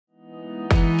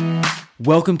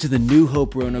Welcome to the New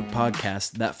Hope Roanoke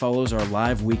podcast that follows our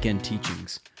live weekend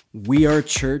teachings. We are a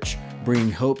church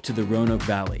bringing hope to the Roanoke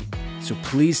Valley, so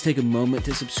please take a moment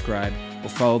to subscribe or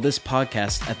follow this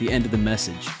podcast at the end of the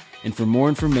message. And for more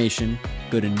information,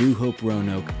 go to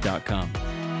newhoperoanoke.com.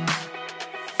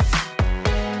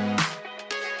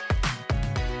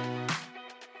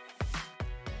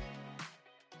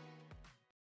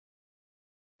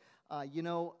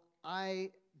 I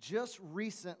just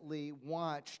recently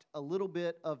watched a little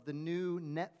bit of the new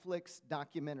Netflix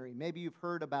documentary. Maybe you've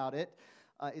heard about it.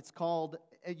 It's called,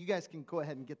 you guys can go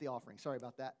ahead and get the offering. Sorry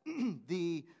about that.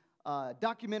 The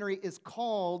documentary is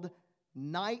called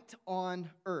Night on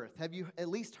Earth. Have you at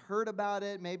least heard about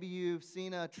it? Maybe you've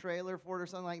seen a trailer for it or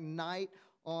something like Night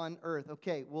on Earth.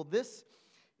 Okay, well, this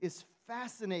is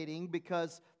fascinating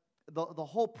because the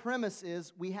whole premise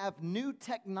is we have new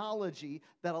technology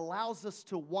that allows us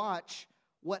to watch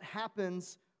what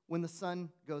happens when the sun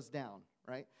goes down,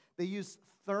 right? They use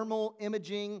thermal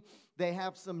imaging. They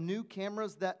have some new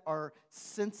cameras that are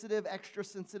sensitive, extra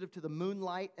sensitive to the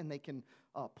moonlight, and they can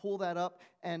pull that up.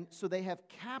 And so they have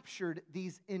captured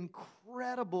these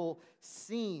incredible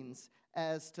scenes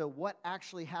as to what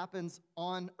actually happens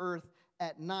on Earth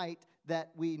at night that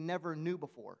we never knew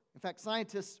before. In fact,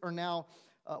 scientists are now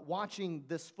watching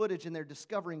this footage, and they're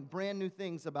discovering brand new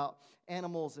things about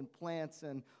animals and plants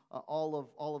and all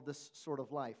of this sort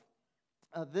of life.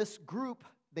 This group,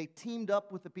 they teamed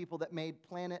up with the people that made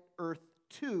Planet Earth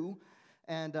 2,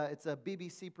 and it's a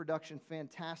BBC production,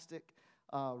 fantastic,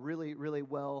 really, really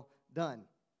well done.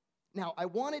 Now, I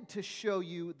wanted to show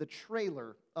you the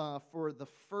trailer for the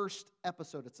first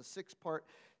episode. It's a 6-part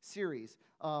series,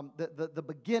 the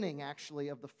beginning, actually,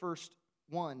 of the first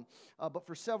one, but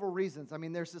for several reasons. I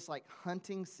mean, there's this like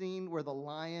hunting scene where the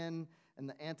lion and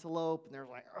the antelope, and they're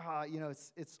like,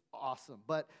 it's awesome.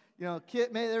 But there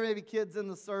may be kids in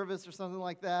the service or something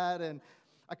like that, and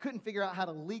I couldn't figure out how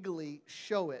to legally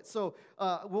show it. So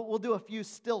we'll do a few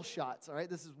still shots. All right,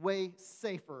 this is way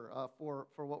safer for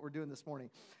what we're doing this morning.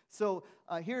 So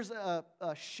here's a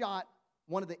shot,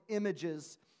 one of the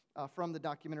images from the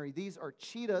documentary. These are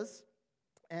cheetahs.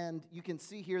 And you can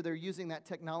see here they're using that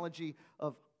technology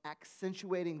of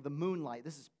accentuating the moonlight.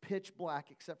 This is pitch black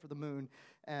except for the moon,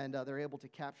 and they're able to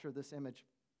capture this image.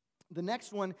 The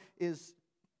next one is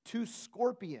 2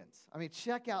 scorpions. I mean,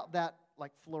 check out that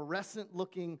like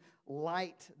fluorescent-looking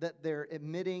light that they're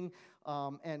emitting,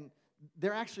 and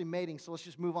they're actually mating. So let's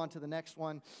just move on to the next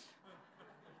one.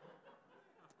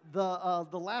 The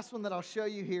last one that I'll show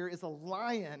you here is a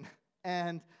lion,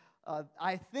 and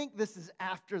I think this is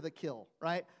after the kill,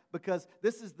 right? Because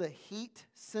this is the heat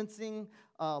sensing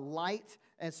light,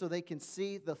 and so they can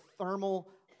see the thermal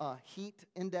heat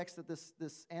index that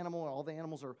this animal, all the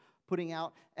animals are putting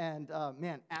out. And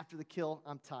man, after the kill,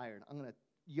 I'm tired. I'm going to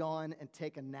yawn and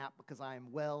take a nap because I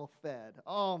am well fed.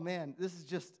 Oh man, this is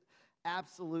just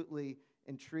absolutely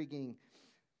intriguing.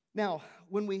 Now,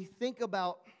 when we think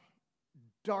about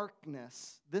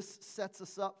darkness, this sets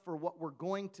us up for what we're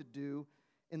going to do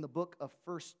in the book of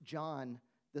 1 John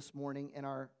this morning in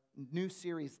our new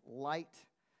series, Light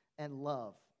and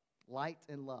Love. Light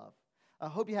and Love. I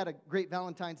hope you had a great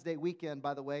Valentine's Day weekend,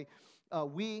 by the way.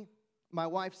 My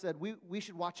wife said, we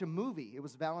should watch a movie. It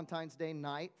was Valentine's Day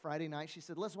night, Friday night. She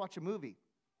said, let's watch a movie.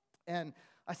 And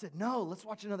I said, no, let's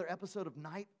watch another episode of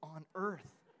Night on Earth.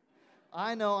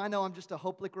 I know, I'm just a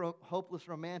hopeless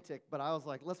romantic, but I was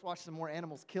like, let's watch some more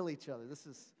animals kill each other. This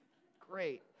is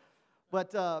great.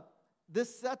 But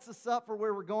this sets us up for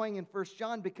where we're going in 1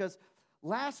 John, because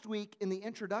last week in the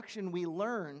introduction we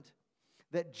learned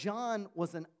that John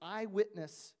was an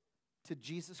eyewitness to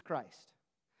Jesus Christ.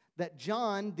 That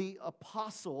John, the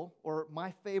apostle, or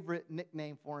my favorite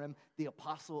nickname for him, the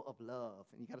apostle of love.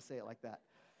 And you got to say it like that.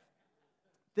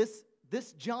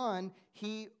 This John,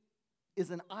 he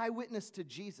is an eyewitness to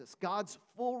Jesus, God's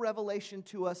full revelation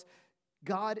to us.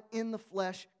 God in the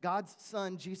flesh, God's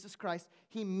Son, Jesus Christ.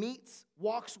 He meets,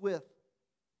 walks with,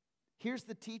 hears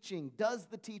the teaching, does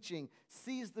the teaching,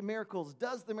 sees the miracles,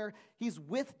 does the miracle. He's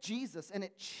with Jesus, and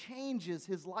it changes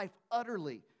his life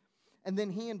utterly. And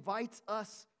then he invites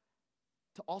us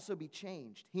to also be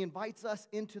changed. He invites us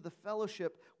into the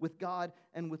fellowship with God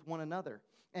and with one another.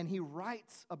 And he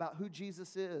writes about who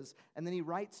Jesus is, and then he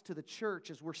writes to the church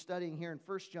as we're studying here in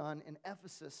 1 John in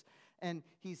Ephesus, and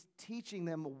he's teaching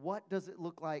them what does it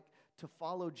look like to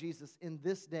follow Jesus in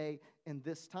this day, in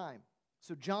this time.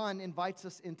 So John invites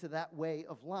us into that way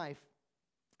of life.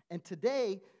 And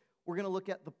today, we're going to look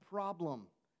at the problem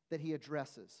that he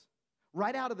addresses.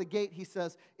 Right out of the gate, he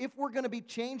says, if we're going to be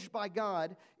changed by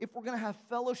God, if we're going to have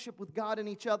fellowship with God and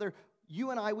each other, you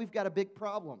and I, we've got a big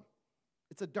problem.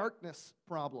 It's a darkness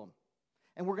problem.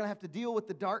 And we're going to have to deal with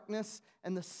the darkness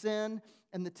and the sin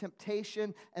and the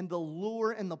temptation and the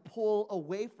lure and the pull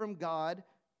away from God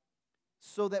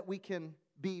so that we can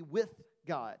be with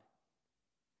God.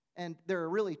 And there are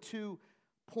really 2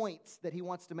 points that he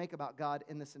wants to make about God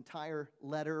in this entire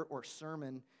letter or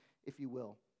sermon, if you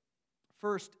will.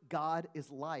 First, God is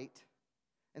light.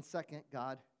 And second,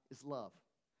 God is love.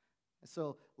 And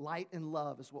so light and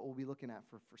love is what we'll be looking at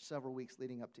for several weeks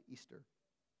leading up to Easter.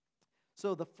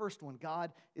 So the first one,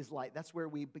 God is light. That's where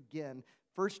we begin.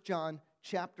 1 John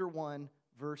chapter 1,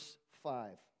 verse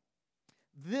 5.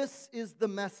 This is the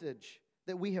message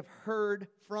that we have heard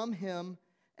from him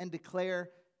and declare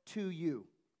to you.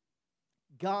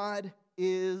 God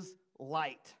is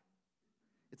light.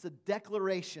 It's a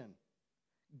declaration.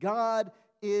 God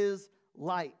is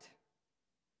light,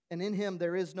 and in him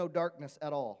there is no darkness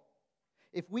at all.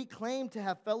 If we claim to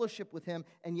have fellowship with him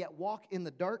and yet walk in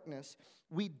the darkness,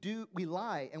 we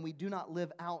lie and we do not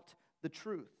live out the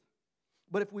truth.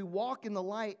 But if we walk in the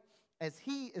light as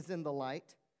he is in the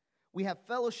light, we have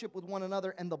fellowship with one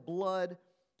another, and the blood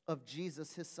of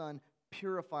Jesus, his son,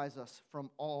 purifies us from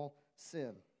all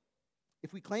sin.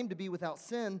 If we claim to be without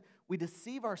sin, we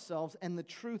deceive ourselves and the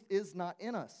truth is not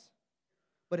in us.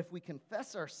 But if we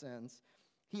confess our sins,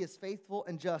 he is faithful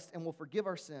and just and will forgive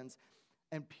our sins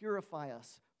and purify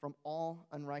us from all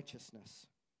unrighteousness.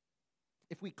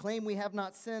 If we claim we have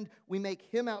not sinned, we make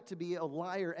him out to be a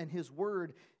liar and his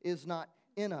word is not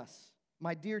in us.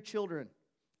 My dear children,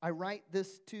 I write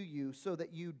this to you so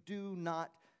that you do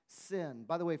not sin.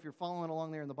 By the way, if you're following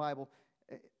along there in the Bible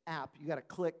app, you got to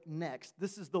click next.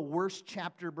 This is the worst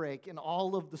chapter break in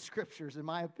all of the scriptures, in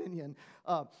my opinion.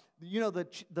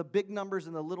 The big numbers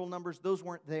and the little numbers, those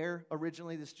weren't there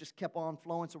originally. This just kept on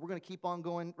flowing. So we're going to keep on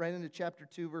going right into chapter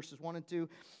 2, verses 1 and 2.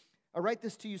 I write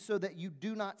this to you so that you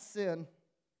do not sin.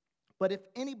 But if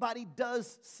anybody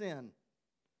does sin,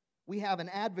 we have an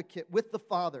advocate with the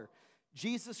Father,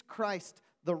 Jesus Christ,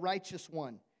 the righteous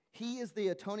one. He is the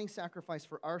atoning sacrifice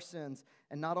for our sins,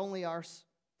 and not only ours,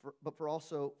 but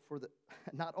also for the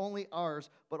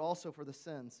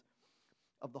sins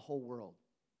of the whole world.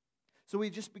 So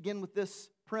we just begin with this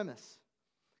premise.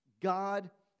 God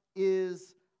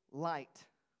is light.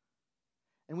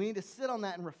 And we need to sit on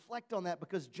that and reflect on that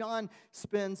because John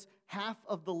spends half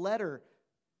of the letter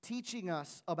teaching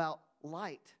us about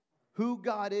light, who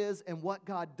God is and what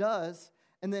God does,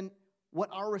 and then what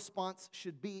our response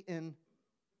should be in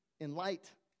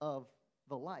light of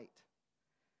the light.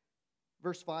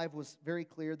 Verse 5 was very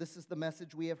clear. This is the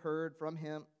message we have heard from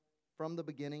him from the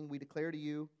beginning. We declare to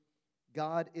you,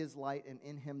 God is light, and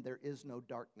in him there is no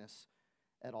darkness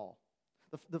at all.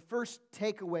 The first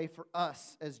takeaway for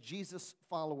us as Jesus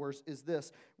followers is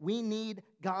this. We need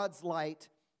God's light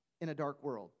in a dark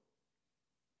world.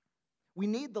 We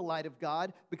need the light of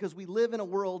God because we live in a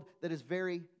world that is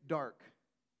very dark.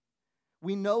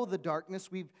 We know the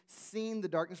darkness. We've seen the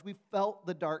darkness. We've felt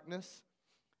the darkness.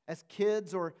 As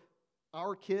kids or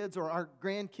our kids or our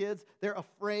grandkids, they're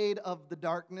afraid of the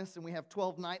darkness, and we have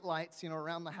 12 night lights,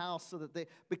 around the house so that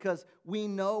because we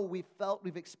know,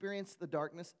 we've experienced the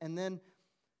darkness, and then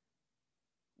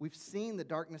we've seen the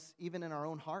darkness even in our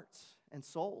own hearts and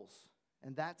souls.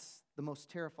 And that's the most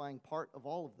terrifying part of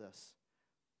all of this,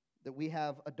 that we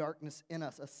have a darkness in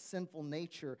us, a sinful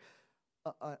nature,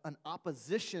 an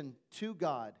opposition to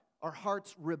God. Our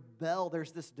hearts rebel.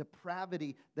 There's this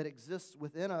depravity that exists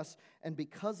within us, and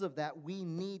because of that, we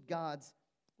need God's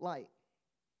light.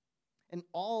 And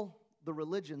all the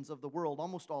religions of the world,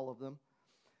 almost all of them,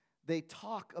 they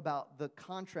talk about the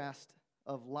contrast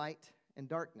of light and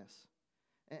darkness.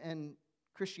 And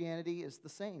Christianity is the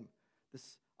same,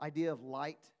 this idea of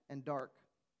light and dark.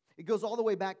 It goes all the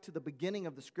way back to the beginning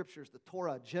of the scriptures, the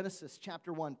Torah, Genesis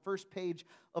chapter 1, first page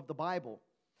of the Bible.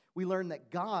 We learn that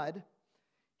God,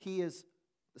 he is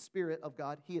the Spirit of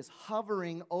God. He is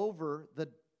hovering over the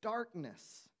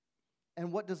darkness.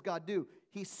 And what does God do?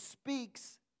 He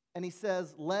speaks and he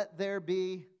says, let there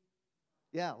be,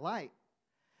 light.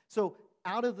 So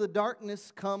out of the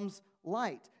darkness comes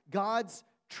light. God's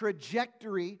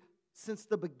trajectory since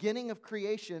the beginning of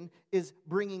creation is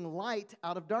bringing light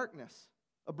out of darkness,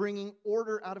 bringing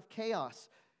order out of chaos.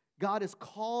 God is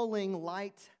calling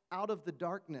light out of the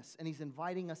darkness, and he's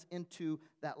inviting us into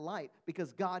that light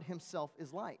because God himself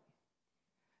is light.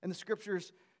 And the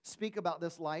scriptures speak about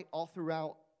this light all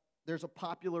throughout. There's a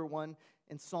popular one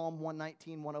in Psalm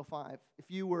 119, 105. If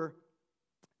you were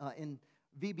in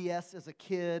VBS as a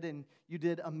kid and you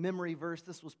did a memory verse,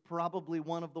 this was probably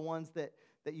one of the ones that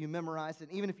you memorized.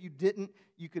 And even if you didn't,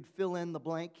 you could fill in the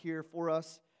blank here for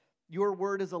us. Your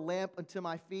word is a lamp unto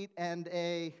my feet and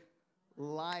a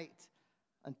light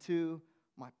unto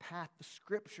my path. The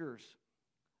scriptures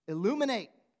illuminate.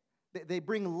 They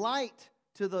bring light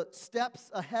to the steps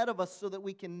ahead of us so that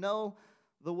we can know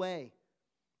the way.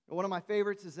 One of my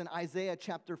favorites is in Isaiah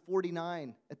chapter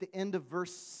 49, at the end of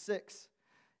verse 6.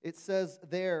 It says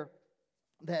there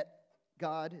that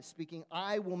God is speaking,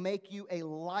 I will make you a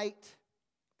light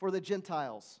for the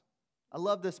Gentiles. I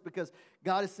love this because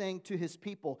God is saying to his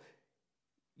people,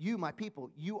 you, my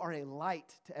people, you are a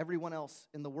light to everyone else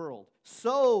in the world,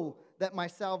 so that my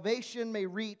salvation may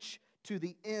reach to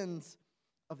the ends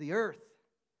of the earth.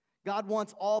 God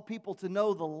wants all people to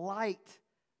know the light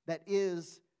that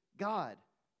is God.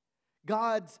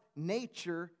 God's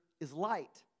nature is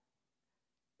light.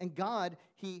 And God,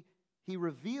 He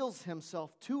reveals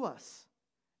Himself to us.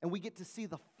 And we get to see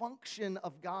the function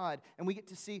of God. And we get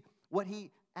to see what He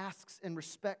asks and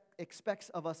expects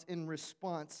of us in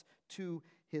response to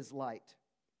His light.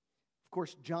 Of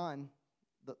course, John,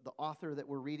 the author that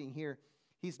we're reading here,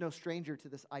 he's no stranger to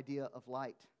this idea of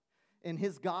light. In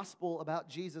his gospel about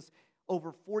Jesus,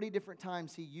 over 40 different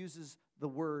times he uses the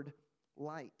word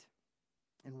light.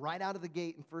 And right out of the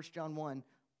gate in 1 John 1,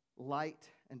 light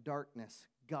and darkness,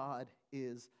 God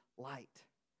is light.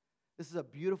 This is a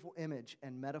beautiful image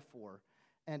and metaphor,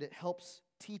 and it helps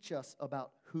teach us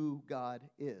about who God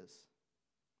is.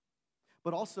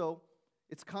 But also,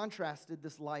 it's contrasted,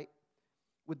 this light,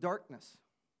 with darkness.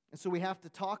 And so we have to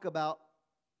talk about,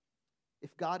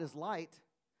 if God is light,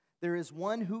 there is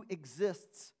one who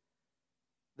exists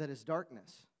that is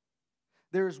darkness.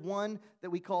 There is one that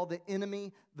we call the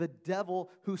enemy, the devil,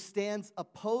 who stands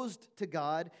opposed to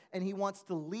God, and he wants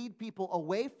to lead people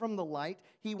away from the light.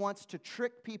 He wants to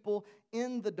trick people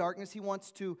in the darkness. He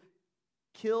wants to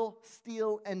kill,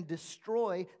 steal, and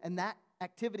destroy, and that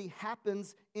activity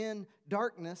happens in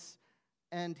darkness,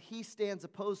 and he stands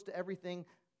opposed to everything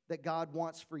that God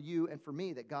wants for you and for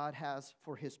me, that God has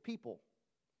for his people.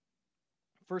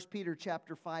 1 Peter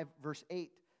chapter 5, verse 8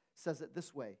 says it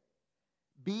this way,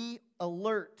 be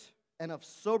alert and of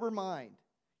sober mind.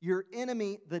 Your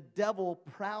enemy, the devil,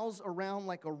 prowls around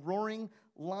like a roaring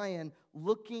lion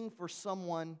looking for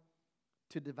someone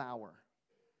to devour.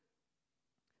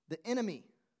 The enemy,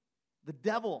 the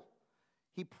devil,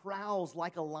 he prowls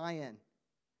like a lion,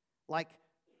 like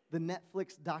the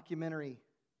Netflix documentary,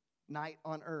 Night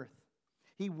on Earth.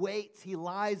 He waits, he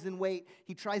lies in wait.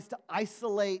 He tries to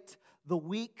isolate the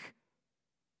weak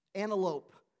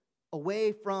antelope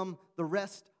away from the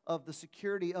rest of the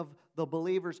security of the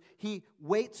believers. He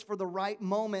waits for the right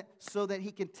moment so that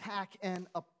he can tack and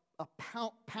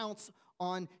pounce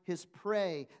on his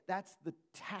prey. That's the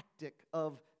tactic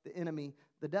of the enemy,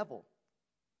 the devil.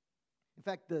 In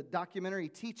fact, the documentary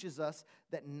teaches us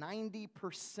that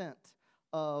 90%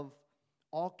 of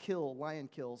all lion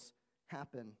kills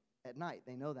happen at night.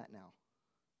 They know that now.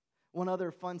 One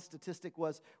other fun statistic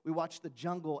was we watched the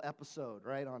Jungle episode,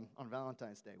 right, on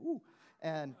Valentine's Day. Woo.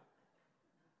 And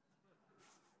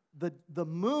the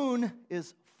moon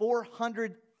is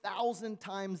 400,000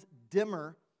 times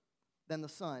dimmer than the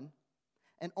sun,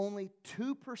 and only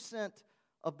 2%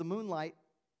 of the moonlight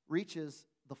reaches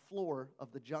the floor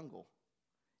of the jungle.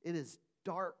 It is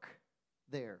dark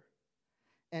there.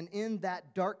 And in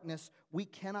that darkness, we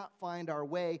cannot find our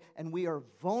way, and we are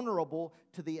vulnerable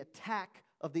to the attack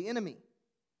of the enemy.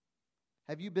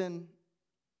 Have you been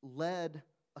led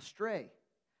astray?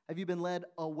 Have you been led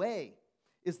away?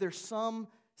 Is there some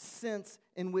sense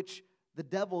in which the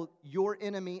devil, your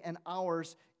enemy and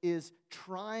ours, is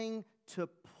trying to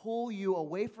pull you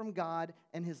away from God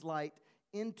and his light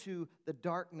into the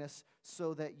darkness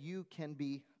so that you can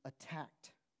be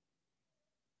attacked?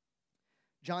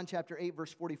 John chapter 8,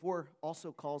 verse 44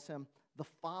 also calls him the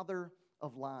father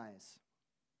of lies.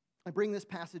 I bring this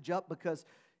passage up because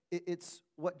it's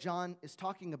what John is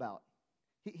talking about.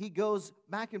 He goes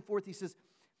back and forth. He says,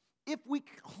 if we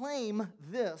claim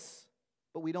this,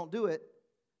 but we don't do it,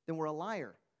 then we're a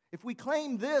liar. If we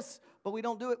claim this, but we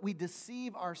don't do it, we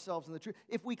deceive ourselves in the truth.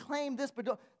 If we claim this, but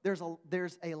don't,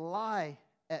 there's a lie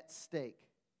at stake.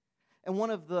 And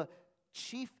one of the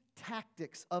chief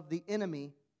tactics of the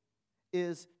enemy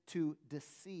is to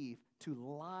deceive, to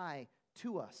lie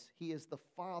to us. He is the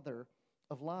father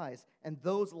of lies, and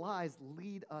those lies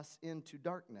lead us into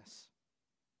darkness.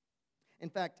 In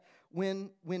fact, when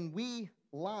we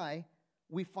lie,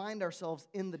 we find ourselves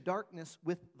in the darkness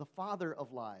with the father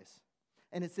of lies.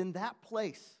 And it's in that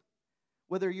place,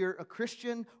 whether you're a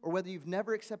Christian or whether you've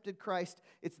never accepted Christ,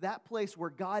 it's that place where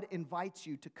God invites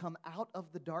you to come out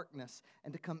of the darkness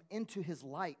and to come into his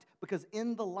light, because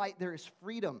in the light there is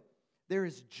freedom. There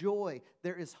is joy,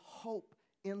 there is hope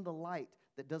in the light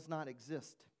that does not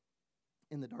exist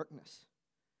in the darkness.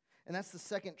 And that's the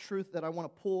second truth that I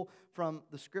want to pull from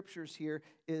the scriptures here,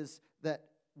 is that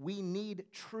we need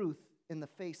truth in the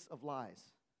face of lies.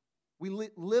 We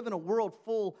live in a world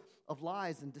full of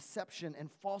lies and deception and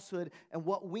falsehood, and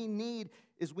what we need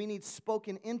is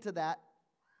spoken into that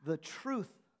the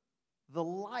truth, the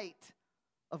light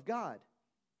of God.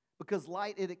 Because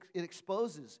light, it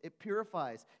exposes, it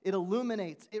purifies, it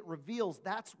illuminates, it reveals.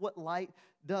 That's what light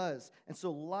does. And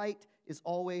so light is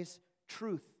always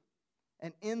truth.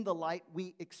 And in the light,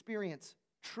 we experience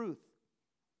truth.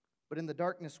 But in the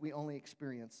darkness, we only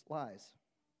experience lies.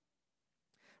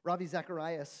 Ravi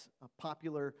Zacharias, a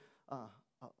popular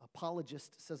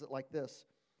apologist, says it like this: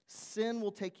 sin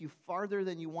will take you farther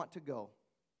than you want to go.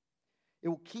 It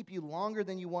will keep you longer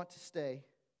than you want to stay.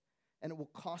 And it will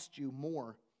cost you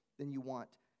more than you want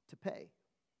to pay.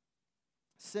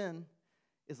 Sin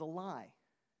is a lie.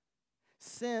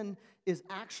 Sin is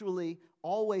actually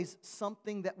always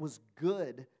something that was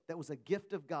good, that was a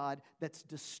gift of God, that's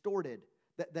distorted,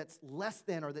 that's less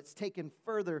than or that's taken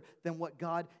further than what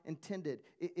God intended.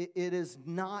 It is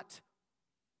not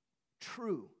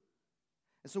true.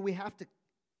 And so we have to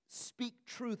speak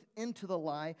truth into the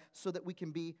lie so that we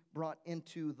can be brought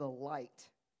into the light.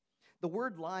 The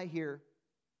word lie here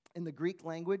in the Greek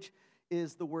language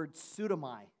is the word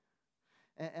pseudomai.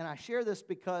 And I share this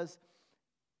because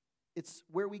it's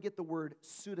where we get the word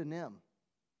pseudonym,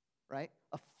 right?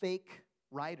 A fake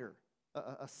writer,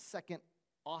 a second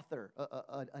author,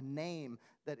 a name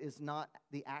that is not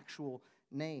the actual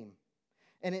name.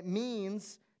 And it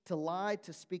means to lie,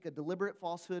 to speak a deliberate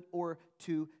falsehood, or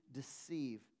to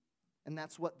deceive. And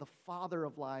that's what the father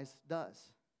of lies does.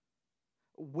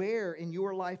 Where in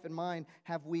your life and mine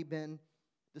have we been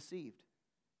deceived?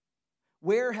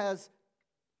 Where has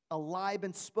a lie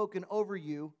been spoken over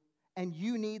you and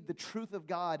you need the truth of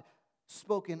God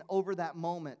spoken over that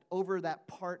moment, over that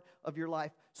part of your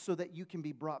life, so that you can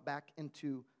be brought back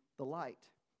into the light?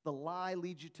 The lie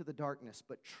leads you to the darkness,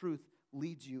 but truth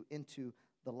leads you into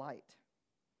the light.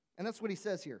 And that's what he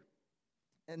says here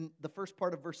in the first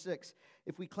part of verse 6.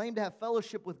 If we claim to have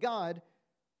fellowship with God,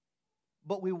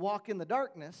 but we walk in the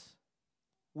darkness,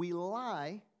 we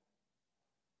lie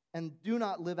and do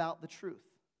not live out the truth.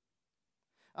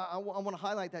 I want to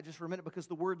highlight that just for a minute, because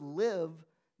the word live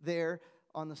there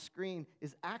on the screen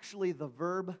is actually the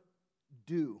verb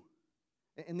do.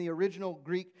 In the original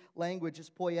Greek language, it's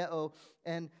poieo,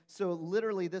 and so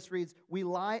literally this reads, we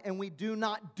lie and we do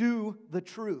not do the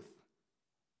truth.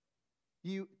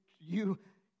 You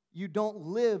don't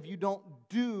live, you don't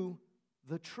do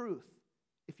the truth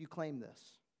if you claim this.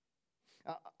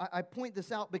 I point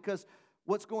this out because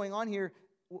what's going on here,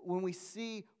 when we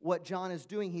see what John is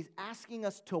doing, he's asking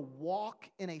us to walk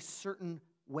in a certain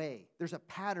way. There's a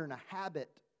pattern, a habit,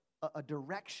 a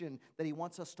direction that he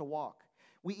wants us to walk.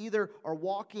 We either are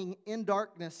walking in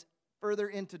darkness, further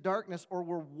into darkness, or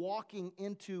we're walking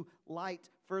into light,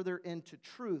 further into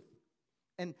truth.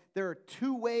 And there are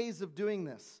two ways of doing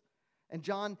this. And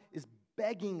John is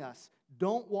begging us,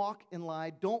 don't walk in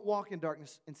lie, don't walk in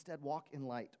darkness. Instead, walk in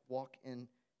light, walk in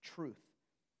truth.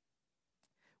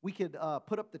 We could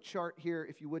put up the chart here,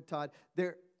 if you would, Todd.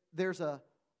 There's a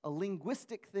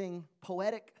linguistic thing,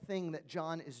 poetic thing that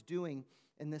John is doing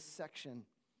in this section,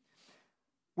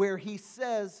 where he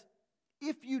says,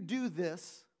 if you do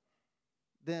this,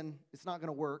 then it's not going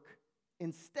to work.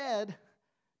 Instead,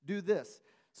 do this.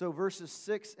 So verses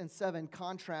 6 and 7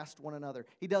 contrast one another.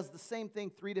 He does the same thing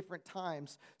 3 different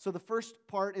times. So the first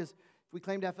part is, if we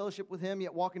claim to have fellowship with him,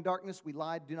 yet walk in darkness, we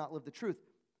lie, do not live the truth.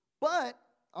 But,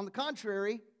 on the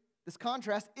contrary, this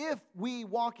contrast, if we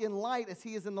walk in light as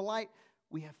he is in the light,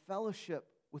 we have fellowship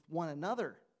with one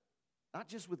another. Not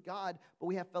just with God, but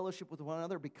we have fellowship with one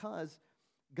another because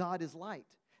God is light.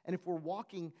 And if we're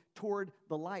walking toward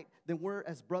the light, then we're,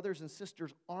 as brothers and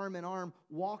sisters, arm in arm,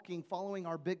 walking, following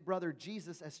our big brother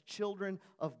Jesus as children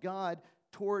of God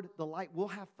toward the light. We'll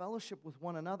have fellowship with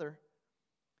one another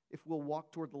if we'll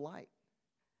walk toward the light.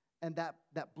 And that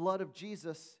blood of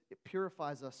Jesus, it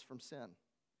purifies us from sin.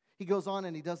 He goes on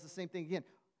and he does the same thing again.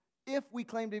 If we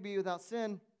claim to be without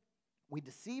sin, we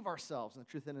deceive ourselves and the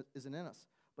truth isn't in us.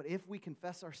 But if we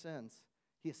confess our sins,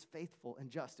 he is faithful and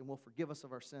just and will forgive us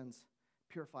of our sins,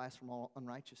 purify us from all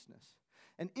unrighteousness.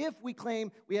 And if we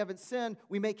claim we haven't sinned,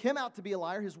 we make him out to be a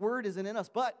liar. His word isn't in us.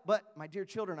 But, my dear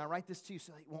children, I write this to you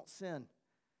so that you won't sin.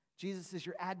 Jesus is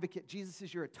your advocate. Jesus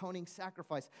is your atoning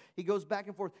sacrifice. He goes back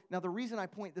and forth. Now, the reason I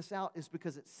point this out is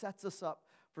because it sets us up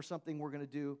for something we're going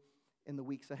to do in the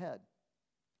weeks ahead.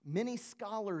 Many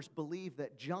scholars believe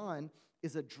that John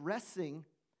is addressing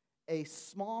a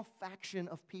small faction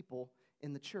of people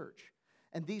in the church.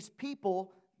 And these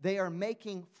people, They are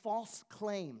making false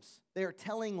claims. They are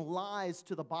telling lies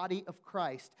to the body of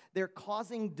Christ. They're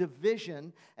causing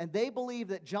division, and they believe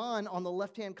that John on the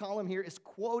left-hand column here is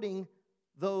quoting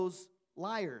those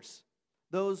liars,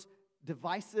 those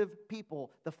divisive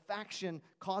people, the faction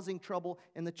causing trouble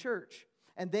in the church.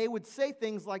 And they would say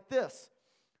things like this: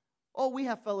 oh, we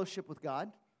have fellowship with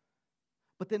God.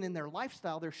 But then in their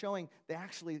lifestyle, they're showing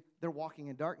they're walking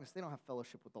in darkness. They don't have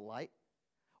fellowship with the light.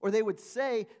 Or they would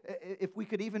say, if we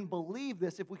could even believe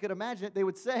this, if we could imagine it, they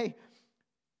would say,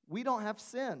 we don't have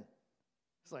sin.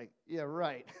 It's like, yeah,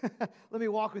 right. Let me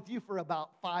walk with you for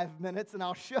about 5 minutes and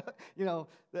I'll show,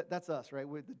 that's us, right?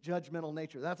 With the judgmental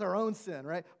nature. That's our own sin,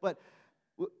 right? But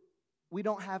we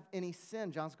don't have any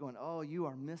sin. John's going, oh, you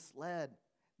are misled.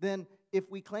 Then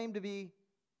if we claim to be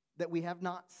that we have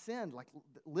not sinned, like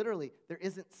literally there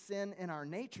isn't sin in our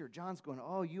nature, John's going,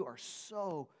 oh, you are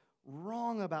so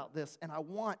wrong about this, and I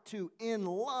want to, in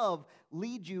love,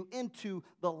 lead you into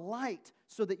the light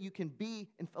so that you can be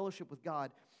in fellowship with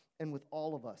God and with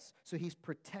all of us. So he's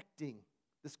protecting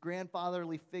this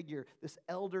grandfatherly figure, this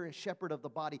elder and shepherd of the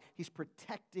body. He's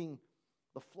protecting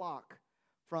the flock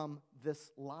from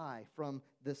this lie, from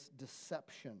this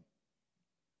deception.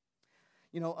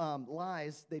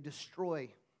 Lies, they destroy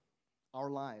our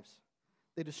lives.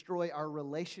 They destroy our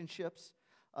relationships.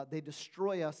 They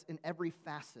destroy us in every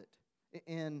facet,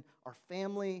 in our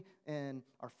family, in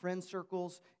our friend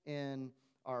circles, in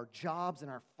our jobs, in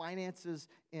our finances,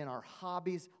 in our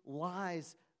hobbies.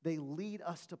 Lies, they lead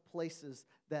us to places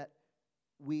that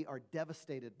we are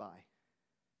devastated by.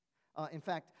 In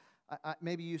fact,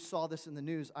 maybe you saw this in the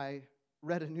news. I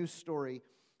read a news story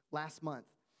last month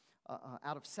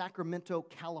out of Sacramento,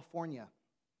 California.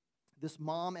 This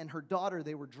mom and her daughter,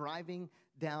 they were driving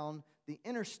down the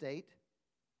interstate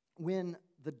when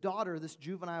the daughter, this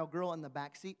juvenile girl in the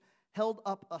backseat, held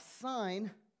up a sign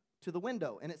to the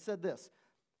window. And it said this: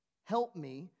 help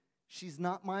me, she's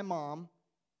not my mom,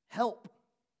 help.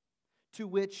 To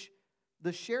which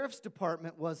the sheriff's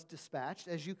department was dispatched.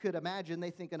 As you could imagine,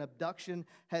 they think an abduction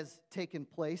has taken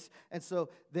place. And so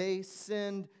they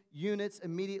send units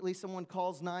immediately. Someone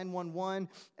calls 911,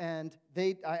 and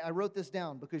I wrote this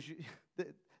down because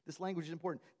this language is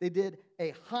important. They did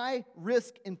a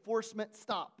high-risk enforcement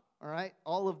stop. All right?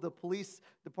 All of the police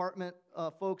department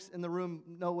folks in the room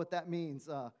know what that means.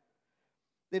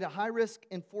 They did a high-risk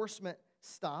enforcement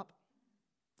stop,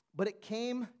 but it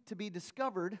came to be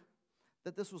discovered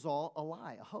that this was all a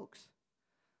lie, a hoax.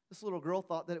 This little girl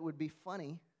thought that it would be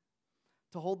funny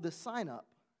to hold this sign up,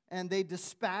 and they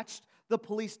dispatched the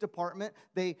police department.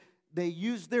 They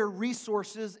used their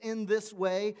resources in this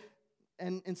way,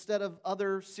 and instead of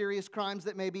other serious crimes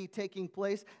that may be taking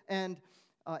place. And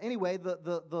anyway,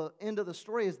 the end of the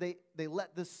story is they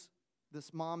let this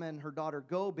mom and her daughter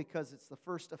go because it's the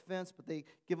first offense, but they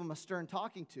give them a stern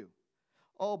talking to.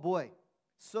 Oh boy,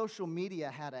 social media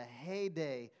had a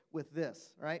heyday with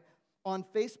this, right? On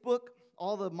Facebook,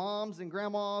 all the moms and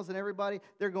grandmas and everybody,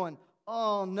 they're going,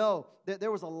 oh no.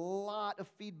 There was a lot of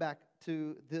feedback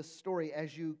to this story,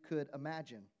 as you could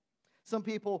imagine. Some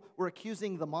people were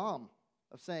accusing the mom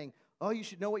of saying, oh, you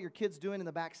should know what your kid's doing in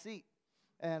the back seat.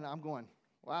 And I'm going,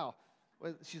 wow,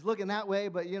 well, she's looking that way,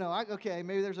 but okay,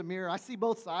 maybe there's a mirror. I see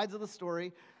both sides of the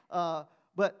story.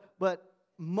 But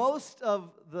most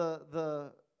of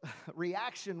the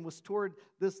reaction was toward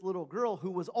this little girl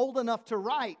who was old enough to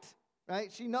write,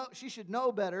 right? She should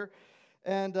know better.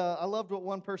 And I loved what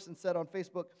one person said on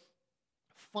Facebook: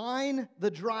 fine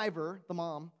the driver, the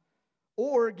mom,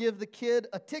 or give the kid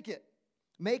a ticket.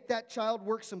 Make that child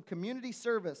work some community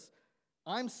service.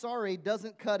 I'm sorry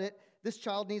doesn't cut it. This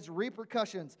child needs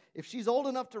repercussions. If she's old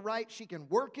enough to write, she can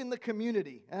work in the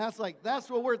community. And that's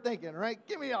what we're thinking, right?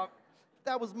 Give me up. If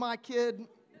that was my kid.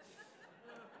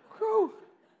 Whew.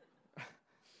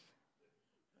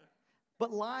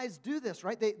 But lies do this,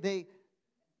 right?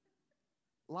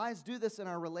 Lies do this in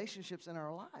our relationships, in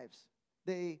our lives.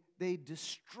 They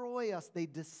destroy us. They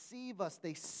deceive us.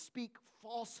 They speak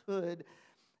falsehood,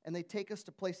 and they take us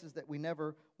to places that we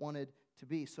never wanted to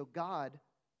be. So God,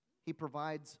 He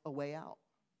provides a way out.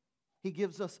 He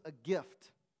gives us a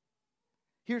gift.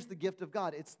 Here's the gift of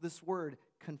God. It's this word,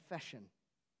 confession.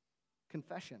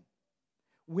 Confession.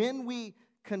 When we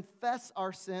confess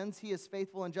our sins, He is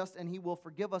faithful and just, and He will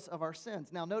forgive us of our sins.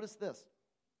 Now, notice this.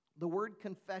 The word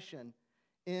confession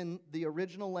in the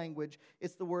original language,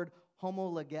 it's the word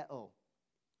homologeo. All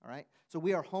right? So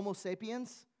we are homo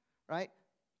sapiens, right?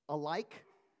 Alike.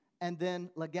 And then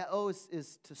legeo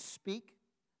is to speak.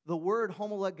 The word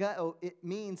homologeo, it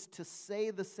means to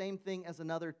say the same thing as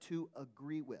another, to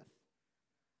agree with.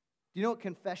 Do you know what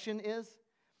confession is?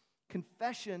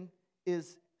 Confession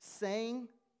is saying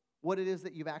what it is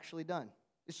that you've actually done.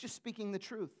 It's just speaking the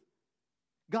truth.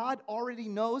 God already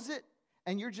knows it,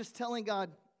 and you're just telling God,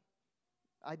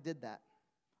 I did that.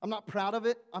 I'm not proud of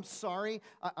it. I'm sorry.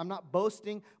 I'm not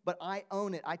boasting, but I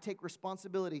own it. I take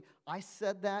responsibility. I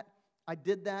said that. I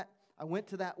did that. I went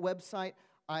to that website.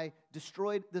 I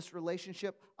destroyed this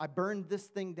relationship. I burned this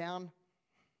thing down.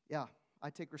 Yeah, I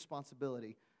take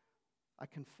responsibility. I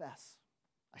confess.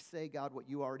 I say, God, what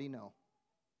you already know.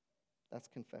 That's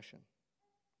confession.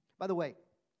 By the way,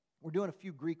 we're doing a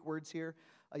few Greek words here.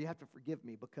 You have to forgive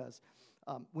me because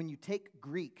when you take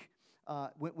Greek,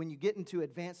 when you get into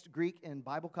advanced Greek in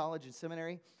Bible college and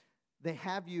seminary, they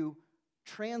have you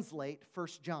translate 1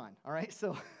 John, all right?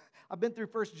 So I've been through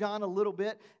 1 John a little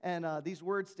bit, and these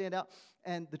words stand out.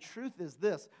 And the truth is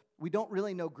this. We don't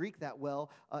really know Greek that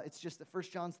well. It's just that 1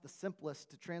 John's the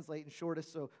simplest to translate and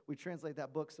shortest, so we translate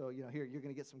that book. So, here, you're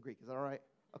going to get some Greek. Is that all right?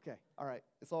 Okay, all right.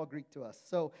 It's all Greek to us.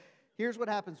 So here's what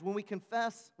happens. When we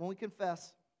confess,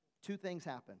 two things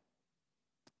happen.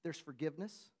 There's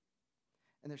forgiveness,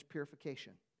 and there's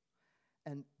purification.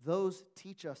 And those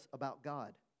teach us about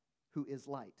God, who is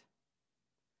light.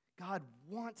 God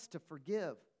wants to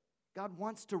forgive. God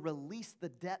wants to release the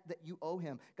debt that you owe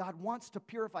him. God wants to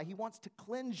purify. He wants to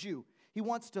cleanse you. He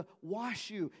wants to wash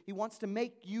you. He wants to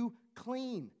make you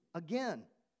clean again.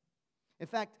 In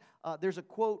fact, there's a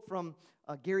quote from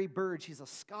Gary Burge. He's a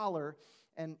scholar,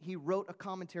 and he wrote a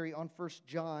commentary on 1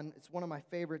 John. It's one of my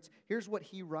favorites. Here's what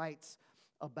he writes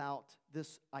about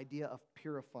this idea of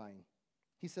purifying.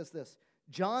 He says this,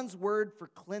 John's word for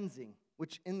cleansing,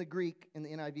 which in the Greek, in the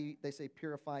NIV, they say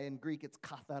purify. In Greek, it's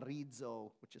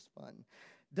katharizo, which is fun,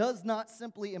 does not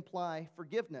simply imply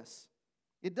forgiveness.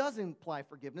 It does imply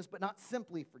forgiveness, but not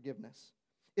simply forgiveness.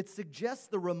 It suggests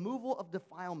the removal of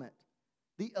defilement,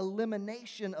 the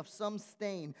elimination of some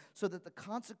stain, so that the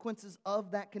consequences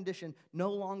of that condition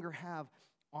no longer have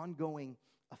ongoing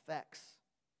effects.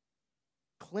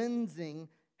 Cleansing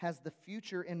has the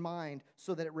future in mind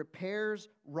so that it repairs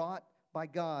wrought by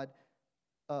God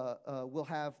will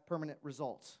have permanent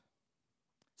results.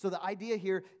 So the idea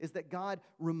here is that God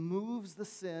removes the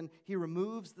sin, he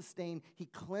removes the stain, he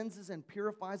cleanses and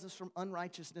purifies us from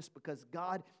unrighteousness because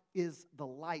God is the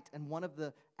light. And one of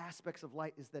the aspects of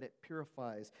light is that it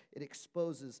purifies, it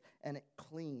exposes, and it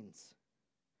cleans.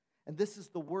 And this is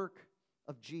the work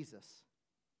of Jesus,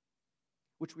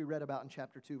 which we read about in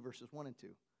chapter 2, verses 1 and 2.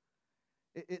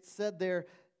 It said there,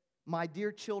 my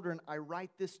dear children, I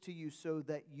write this to you so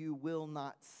that you will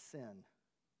not sin.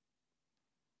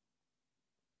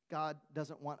 God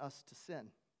doesn't want us to sin.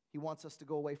 He wants us to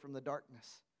go away from the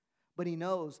darkness. But he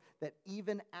knows that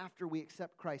even after we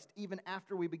accept Christ, even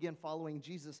after we begin following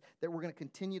Jesus, that we're going to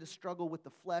continue to struggle with the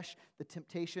flesh, the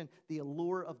temptation, the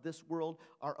allure of this world,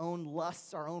 our own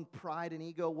lusts, our own pride and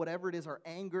ego, whatever it is, our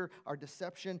anger, our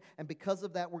deception. And because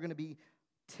of that, we're going to be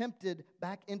tempted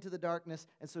back into the darkness.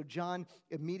 And so John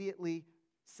immediately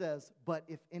says, but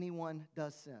if anyone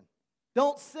does sin,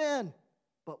 don't sin.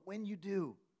 But when you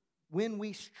do, when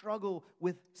we struggle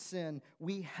with sin,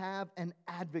 we have an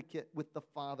advocate with the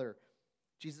Father,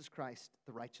 Jesus Christ,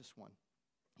 the righteous one.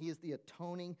 He is the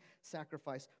atoning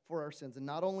sacrifice for our sins, and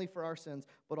not only for our sins,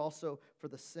 but also for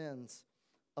the sins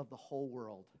of the whole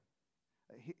world.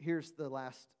 Here's the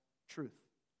last truth.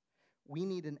 We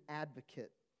need an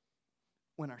advocate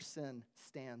when our sin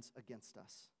stands against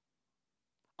us.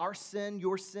 Our sin,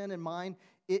 your sin and mine,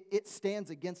 it stands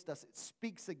against us. It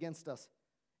speaks against us.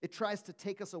 It tries to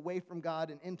take us away from God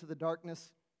and into the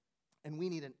darkness. And we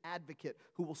need an advocate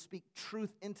who will speak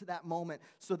truth into that moment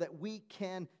so that we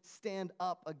can stand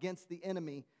up against the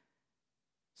enemy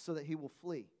so that he will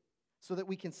flee. So that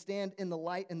we can stand in the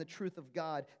light and the truth of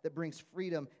God that brings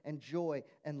freedom and joy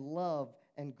and love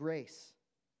and grace.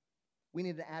 We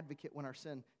need an advocate when our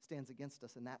sin stands against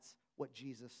us, and that's what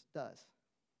Jesus does.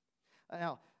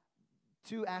 Now,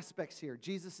 two aspects here.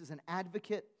 Jesus is an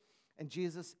advocate, and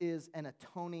Jesus is an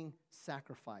atoning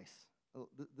sacrifice.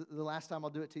 The last time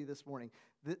I'll do it to you this morning.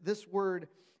 This word,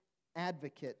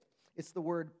 advocate, it's the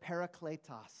word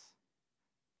parakletos.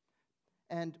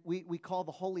 And we call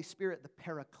the Holy Spirit the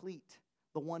paraclete,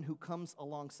 the one who comes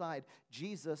alongside.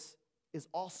 Jesus is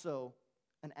also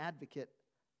an advocate,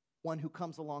 one who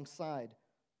comes alongside.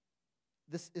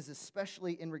 This is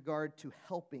especially in regard to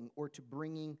helping or to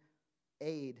bringing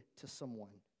aid to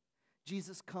someone.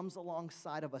 Jesus comes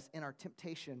alongside of us in our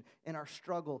temptation, in our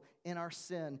struggle, in our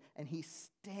sin, and he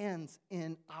stands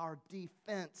in our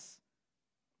defense.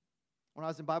 When I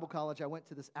was in Bible college, I went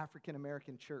to this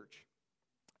African-American church,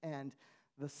 and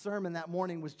the sermon that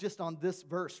morning was just on this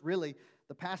verse, really.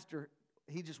 The pastor,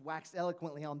 he just waxed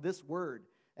eloquently on this word.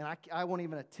 And I won't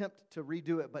even attempt to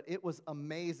redo it, but it was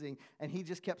amazing. And he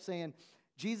just kept saying,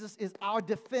 Jesus is our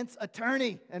defense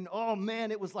attorney. And oh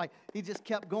man, it was like he just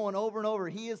kept going over and over.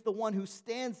 He is the one who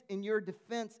stands in your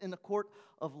defense in the court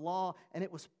of law. And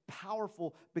it was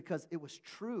powerful because it was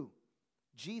true.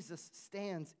 Jesus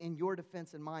stands in your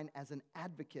defense and mine as an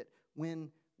advocate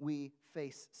when we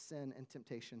face sin and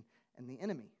temptation and the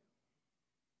enemy.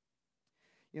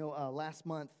 You know, last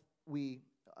month we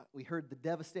heard the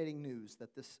devastating news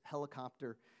that this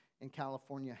helicopter in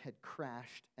California had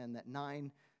crashed and that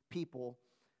 9 people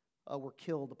were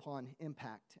killed upon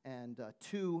impact. And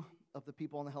 2 of the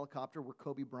people on the helicopter were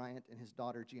Kobe Bryant and his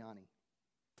daughter Gianni.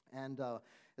 And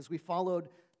as we followed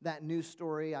that news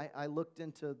story, I looked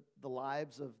into the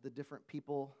lives of the different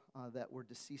people that were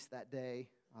deceased that day,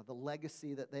 the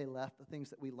legacy that they left, the things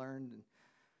that we learned. And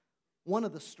one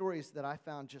of the stories that I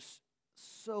found just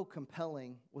so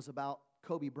compelling was about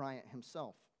Kobe Bryant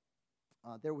himself.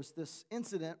 There was this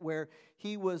incident where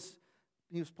he was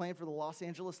playing for the Los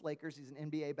Angeles Lakers. He's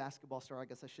an NBA basketball star. I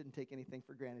guess I shouldn't take anything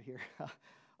for granted here.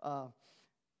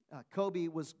 Kobe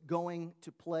was going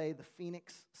to play the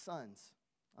Phoenix Suns.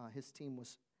 His team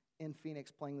was in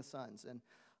Phoenix playing the Suns. And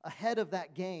ahead of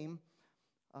that game,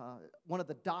 one of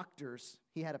the doctors,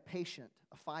 he had a patient,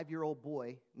 a 5-year-old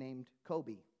boy named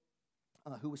Kobe,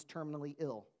 who was terminally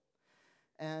ill.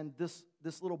 And this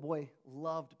little boy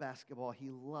loved basketball. He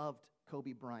loved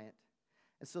Kobe Bryant.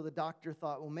 And so the doctor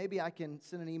thought, well, maybe I can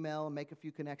send an email and make a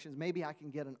few connections. Maybe I can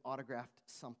get an autographed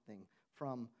something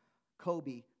from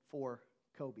Kobe for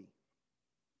Kobe.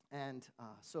 And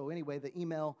so anyway, the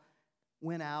email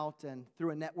went out, and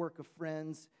through a network of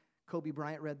friends, Kobe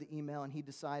Bryant read the email, and he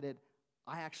decided,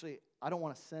 I don't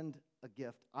want to send a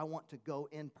gift. I want to go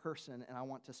in person, and I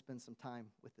want to spend some time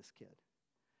with this kid.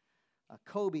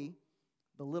 Kobe,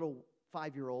 the little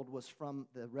 5-year-old, was from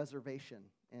the reservation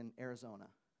in Arizona.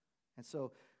 And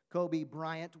so Kobe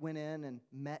Bryant went in and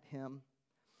met him.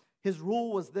 His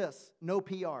rule was this: no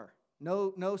PR,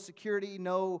 no security,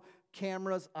 no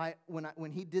cameras.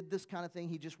 When he did this kind of thing,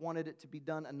 he just wanted it to be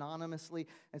done anonymously.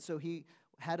 And so he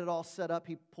had it all set up.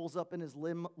 He pulls up in his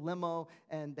limo,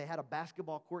 and they had a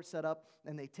basketball court set up,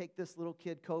 and they take this little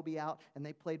kid, Kobe, out, and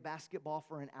they played basketball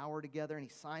for an hour together, and he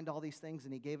signed all these things,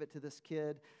 and he gave it to this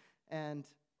kid. And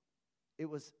it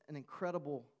was an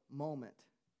incredible moment.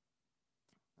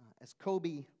 As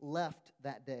Kobe left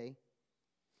that day,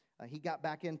 he got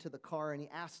back into the car and he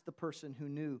asked the person who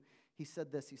knew. He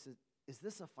said this, he said, is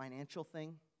this a financial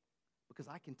thing? Because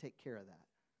I can take care of that.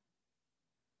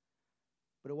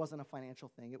 But it wasn't a financial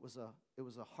thing. It was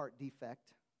a heart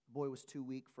defect. The boy was too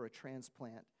weak for a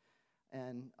transplant.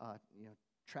 And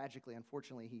tragically,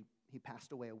 unfortunately, he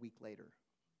passed away a week later.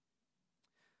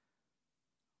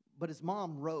 But his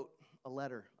mom wrote a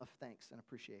letter of thanks and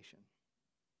appreciation.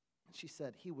 She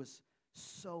said he was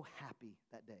so happy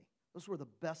that day. Those were the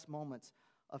best moments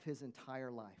of his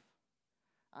entire life.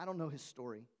 I don't know his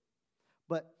story,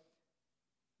 but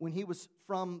when he was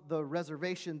from the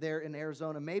reservation there in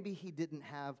Arizona, maybe he didn't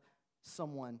have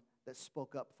someone that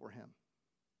spoke up for him.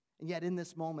 And yet in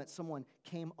this moment, someone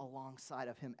came alongside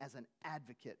of him as an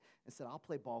advocate and said, I'll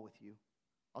play ball with you.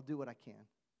 I'll do what I can.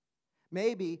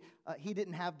 Maybe he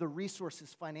didn't have the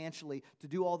resources financially to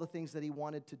do all the things that he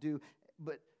wanted to do,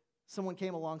 but someone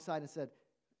came alongside and said,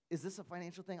 is this a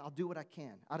financial thing? I'll do what I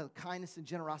can. Out of the kindness and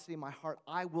generosity in my heart,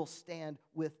 I will stand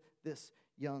with this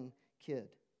young kid.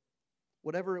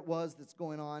 Whatever it was that's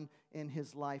going on in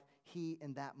his life, he,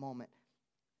 in that moment,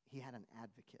 he had an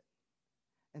advocate.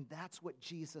 And that's what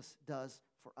Jesus does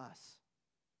for us.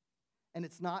 And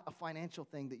it's not a financial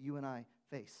thing that you and I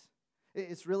face.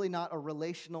 It's really not a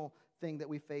relational thing that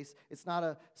we face. It's not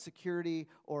a security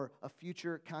or a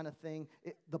future kind of thing.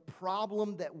 The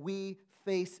problem that we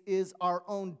face is our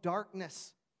own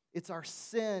darkness. It's our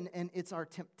sin and it's our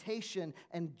temptation.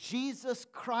 And Jesus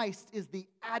Christ is the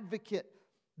advocate,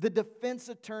 the defense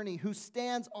attorney who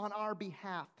stands on our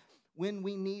behalf when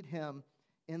we need him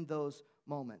in those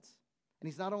moments. And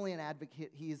he's not only an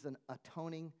advocate, he is an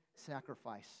atoning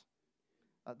sacrifice.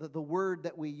 The word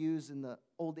that we use in the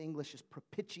Old English is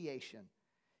propitiation.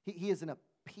 He is an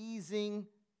appeasing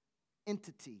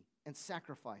entity and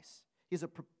sacrifice. He's a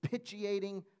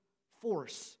propitiating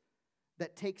force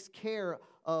that takes care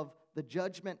of the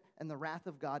judgment and the wrath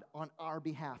of God on our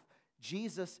behalf.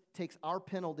 Jesus takes our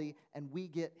penalty and we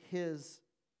get his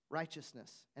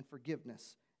righteousness and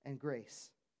forgiveness and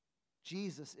grace.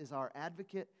 Jesus is our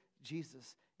advocate.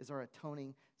 Jesus is our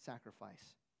atoning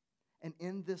sacrifice. And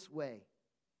in this way,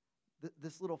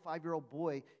 this little 5-year-old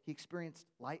boy, he experienced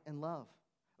light and love.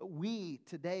 We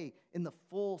today, in the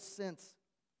full sense,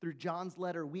 through John's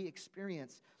letter, we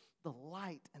experience the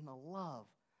light and the love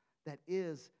that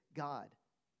is God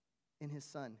in his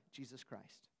Son, Jesus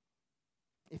Christ.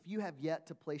 If you have yet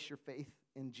to place your faith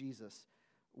in Jesus,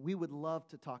 we would love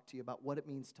to talk to you about what it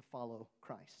means to follow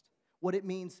Christ, what it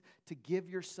means to give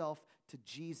yourself to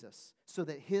Jesus so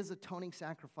that his atoning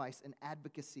sacrifice and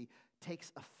advocacy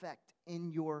takes effect in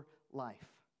your life.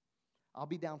 I'll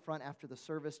be down front after the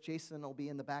service. Jason will be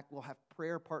in the back. We'll have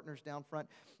prayer partners down front.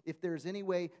 If there's any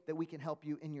way that we can help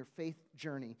you in your faith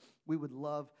journey, we would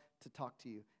love to talk to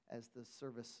you as the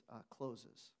service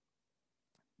closes.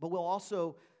 But we'll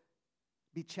also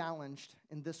be challenged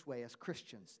in this way as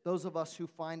Christians. Those of us who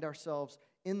find ourselves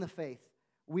in the faith,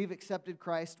 we've accepted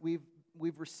Christ, we've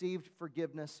received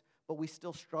forgiveness, but we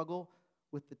still struggle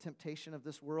with the temptation of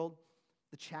this world.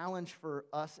 The challenge for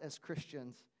us as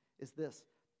Christians is this: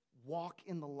 walk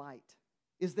in the light.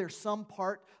 Is there some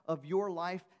part of your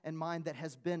life and mine that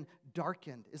has been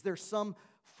darkened? Is there some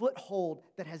foothold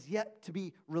that has yet to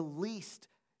be released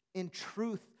in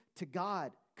truth to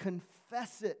God?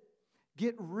 Confess it.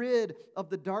 Get rid of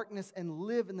the darkness and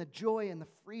live in the joy and the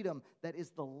freedom that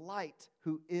is the light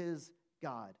who is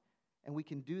God. And we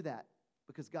can do that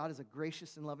because God is a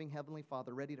gracious and loving Heavenly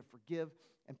Father ready to forgive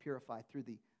and purify through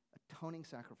the atoning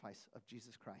sacrifice of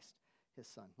Jesus Christ, his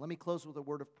Son. Let me close with a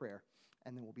word of prayer,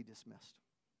 and then we'll be dismissed.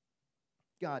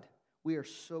 God, we are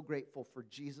so grateful for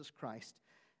Jesus Christ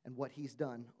and what he's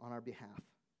done on our behalf.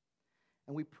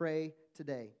 And we pray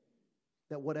today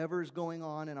that whatever is going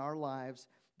on in our lives,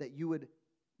 that you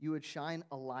would shine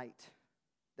a light,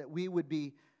 that we would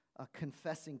be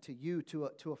confessing to you,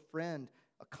 to a friend,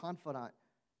 a confidant.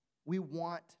 We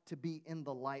want to be in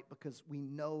the light because we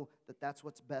know that that's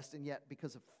what's best, and yet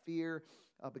because of fear,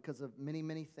 because of many,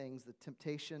 many things, the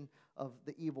temptation of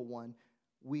the evil one,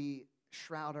 we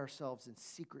shroud ourselves in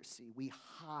secrecy. We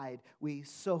hide. We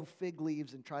sow fig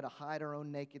leaves and try to hide our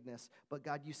own nakedness. But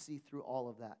God, you see through all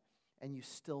of that, and you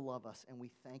still love us, and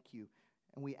we thank you.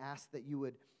 And we ask that you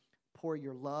would pour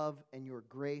your love and your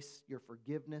grace, your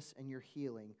forgiveness and your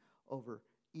healing over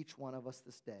each one of us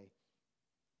this day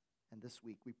and this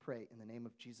week. We pray in the name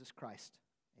of Jesus Christ.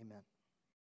 Amen.